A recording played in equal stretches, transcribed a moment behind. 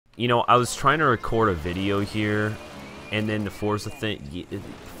You know, I was trying to record a video here, and then the Forza-thon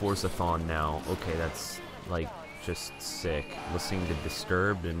now. Okay, that's, like, just sick. Listening to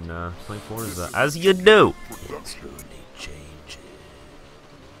Disturbed and playing Forza. As you do! It slowly changes.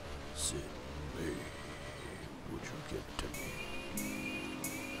 Suddenly, would you give to me?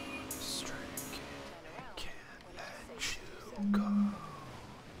 Strike can't let you go.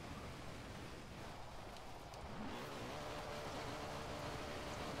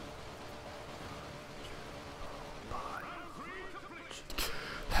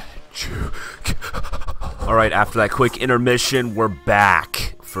 Alright, after that quick intermission, we're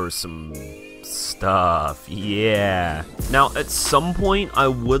back for some stuff. Yeah. Now, at some point, I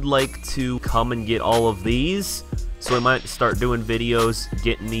would like to come and get all of these. So I might start doing videos,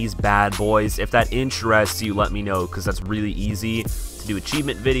 getting these bad boys. If that interests you, let me know, because that's really easy to do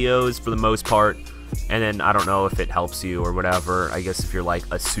achievement videos for the most part. And then, I don't know if it helps you or whatever. I guess if you're like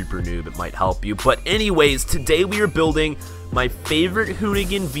a super noob, it might help you. But anyways, today we are building my favorite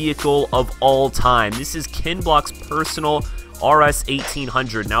hoonigan vehicle of all time. This is Kenblock's personal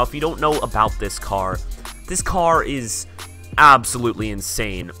RS1800. Now, if you don't know about this car is absolutely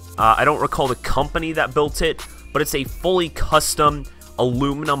insane. I don't recall the company that built it, but it's a fully custom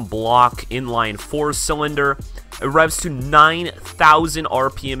aluminum block inline 4-cylinder. It revs to 9,000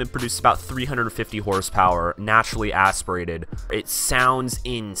 RPM and produces about 350 horsepower, naturally aspirated. It sounds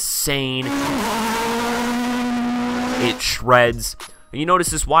insane. It shreds. And you notice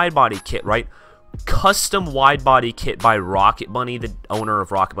this wide body kit, right? Custom wide body kit by Rocket Bunny. The owner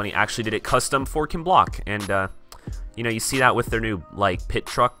of Rocket Bunny actually did it custom for Kenblock. And, you know, you see that with their new, like, pit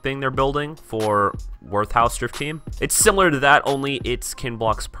truck thing they're building for Worthhouse Drift Team. It's similar to that, only it's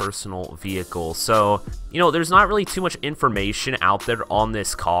Kenblock's personal vehicle. So, you know, there's not really too much information out there on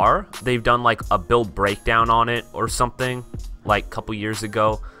this car. They've done, like, a build breakdown on it or something, like, a couple years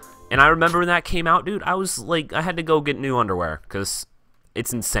ago. And I remember when that came out, dude, I was, like, I had to go get new underwear, because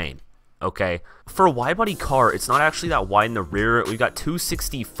it's insane, okay? For a wide-body car, it's not actually that wide in the rear. We've got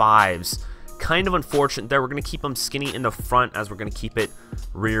 265s. Kind of unfortunate there. We're going to keep them skinny in the front as we're going to keep it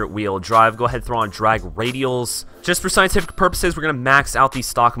rear wheel drive. Go ahead, throw on drag radials. Just for scientific purposes, we're going to max out these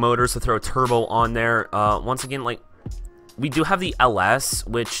stock motors to throw a turbo on there. Once again, like, we do have the LS,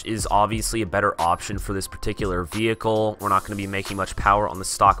 which is obviously a better option for this particular vehicle. We're not going to be making much power on the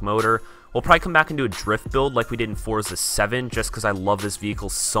stock motor. We'll probably come back and do a drift build like we did in Forza 7, just because I love this vehicle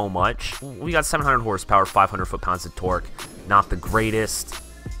so much. We got 700 horsepower, 500 foot-pounds of torque. Not the greatest.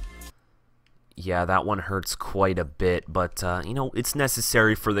 Yeah, that one hurts quite a bit, but, you know, it's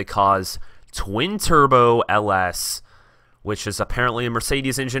necessary for the cause. Twin turbo LS, which is apparently a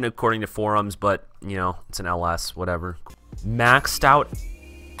Mercedes engine according to forums, but, you know, it's an LS, whatever. Maxed out,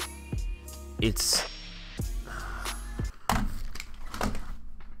 it's...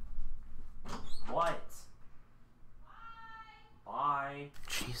 What? Bye.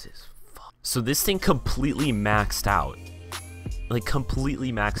 Jesus, fuck. So this thing completely maxed out. Like,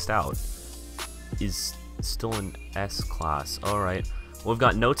 completely maxed out. Is still an S-Class. Alright. Well, we've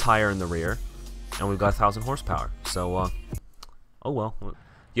got no tire in the rear, and we've got 1,000 horsepower. So, oh well.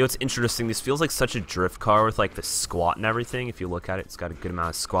 Yo, it's interesting. This feels like such a drift car with, like, the squat and everything. If you look at it, it's got a good amount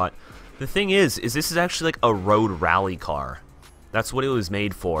of squat. The thing is this is actually, like, a road rally car. That's what it was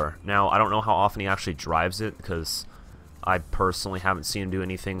made for. Now, I don't know how often he actually drives it, because I personally haven't seen him do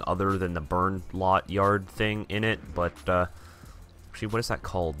anything other than the burn lot yard thing in it, but, actually, what is that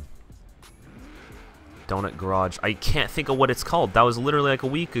called? Donut Garage. I can't think of what it's called. That was literally like a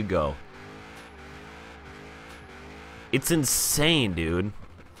week ago. It's insane, dude.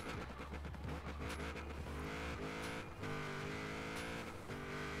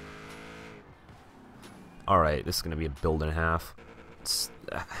 Alright, this is going to be a build and a half.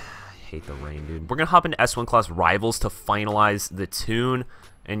 I hate the rain, dude. We're going to hop into S1 Class Rivals to finalize the tune.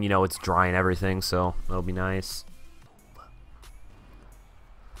 And, you know, it's dry and everything, so that'll be nice.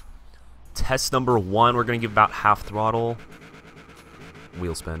 Test number 1, we're going to give about half throttle.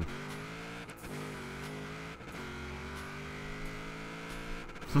 Wheel spin.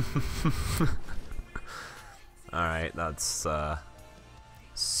 Alright, that's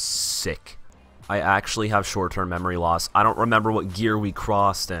sick. I actually have short-term memory loss. I don't remember what gear we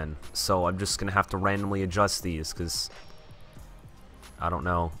crossed in, so I'm just going to have to randomly adjust these, because I don't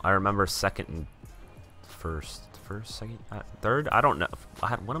know. I remember second and first, second, third? I don't know.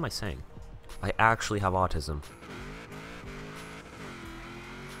 What am I saying? I actually have autism.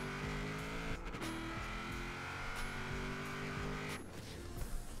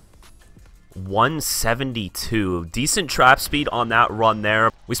 $172. Decent trap speed on that run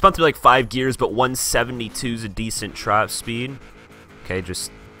there. We spun through like 5 gears, but 172 is a decent trap speed. Okay,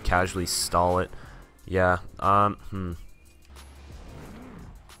 just casually stall it. Yeah,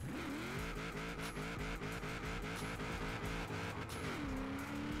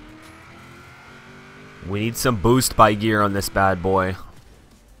 We need some boost by gear on this bad boy.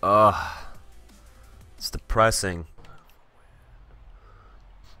 Ugh. It's depressing.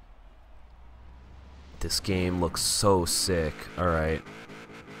 This game looks so sick. Alright.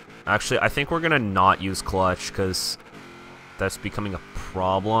 Actually, I think we're gonna not use clutch, because that's becoming a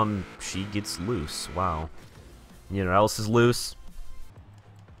problem. She gets loose. Wow. You know what else is loose?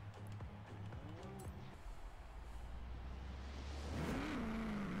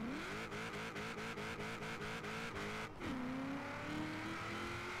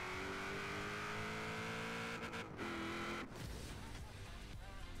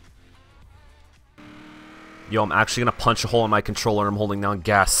 Yo, I'm actually gonna punch a hole in my controller. I'm holding down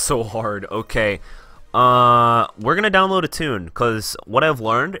gas so hard. Okay. We're gonna download a tune, because what I've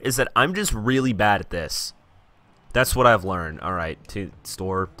learned is that I'm just really bad at this. That's what I've learned. Alright, to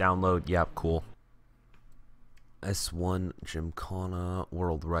store, download, yep, cool. S1 Gymkhana,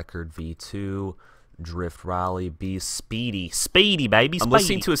 World Record V2, Drift Rally B, Speedy, baby, Speedy. I'm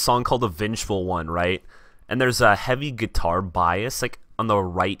listening to a song called The Vengeful One, right? And there's a heavy guitar bias, like, on the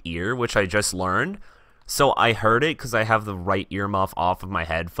right ear, which I just learned. So I heard it because I have the right earmuff off of my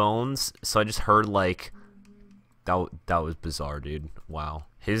headphones. So I just heard, like, that was bizarre, dude. Wow.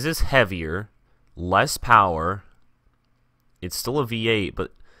 His is heavier, less power. It's still a V8,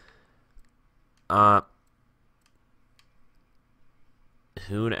 but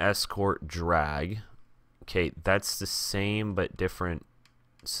Hoon Escort Drag. Okay, that's the same but different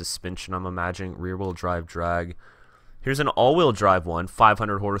suspension, I'm imagining. Rear-wheel drive drag. Here's an all-wheel drive one,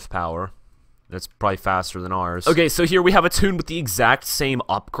 500 horsepower. That's probably faster than ours. Okay, so here we have a tune with the exact same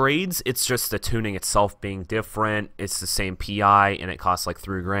upgrades. It's just the tuning itself being different. It's the same PI, and it costs like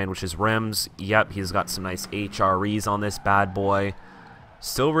 $3 grand, which is rims. Yep, he's got some nice HREs on this bad boy.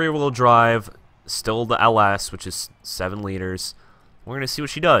 Still rear-wheel drive. Still the LS, which is 7 liters. We're going to see what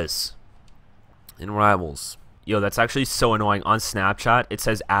she does in Rivals. Yo, that's actually so annoying. On Snapchat, it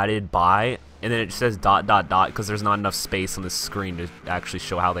says added by, and then it says ... because there's not enough space on the screen to actually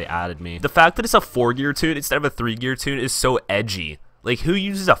show how they added me. The fact that it's a 4-gear tune instead of a 3-gear tune is so edgy. Like, who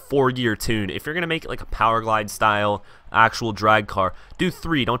uses a 4-gear tune? If you're gonna make it like a Power Glide style actual drag car, do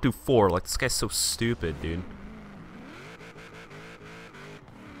 3, don't do 4. Like, this guy's so stupid, dude.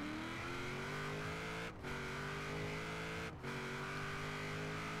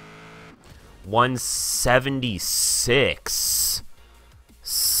 $176.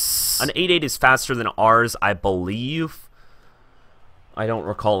 An 8.8 is faster than ours, I believe. I don't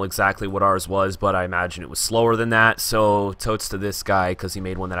recall exactly what ours was, but I imagine it was slower than that. So, totes to this guy, because he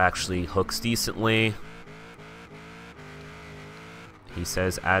made one that actually hooks decently. He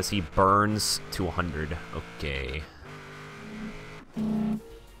says, as he burns to 100. Okay.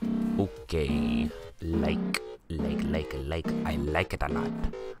 Okay. Like. I like it a lot.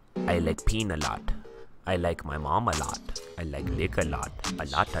 I like peen a lot. I like my mom a lot. I like lick a lot. A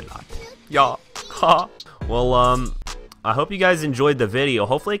lot. Yeah. Ha. Well, I hope you guys enjoyed the video.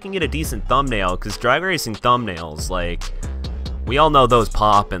 Hopefully I can get a decent thumbnail, because drag racing thumbnails, like, we all know those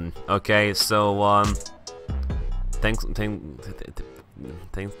poppin', okay? So, thanks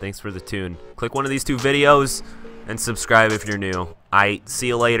for the tune. Click one of these 2 videos and subscribe if you're new. See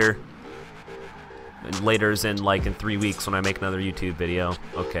you later. And later's in, like, in 3 weeks when I make another YouTube video.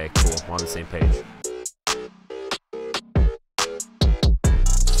 Okay, cool. We're on the same page.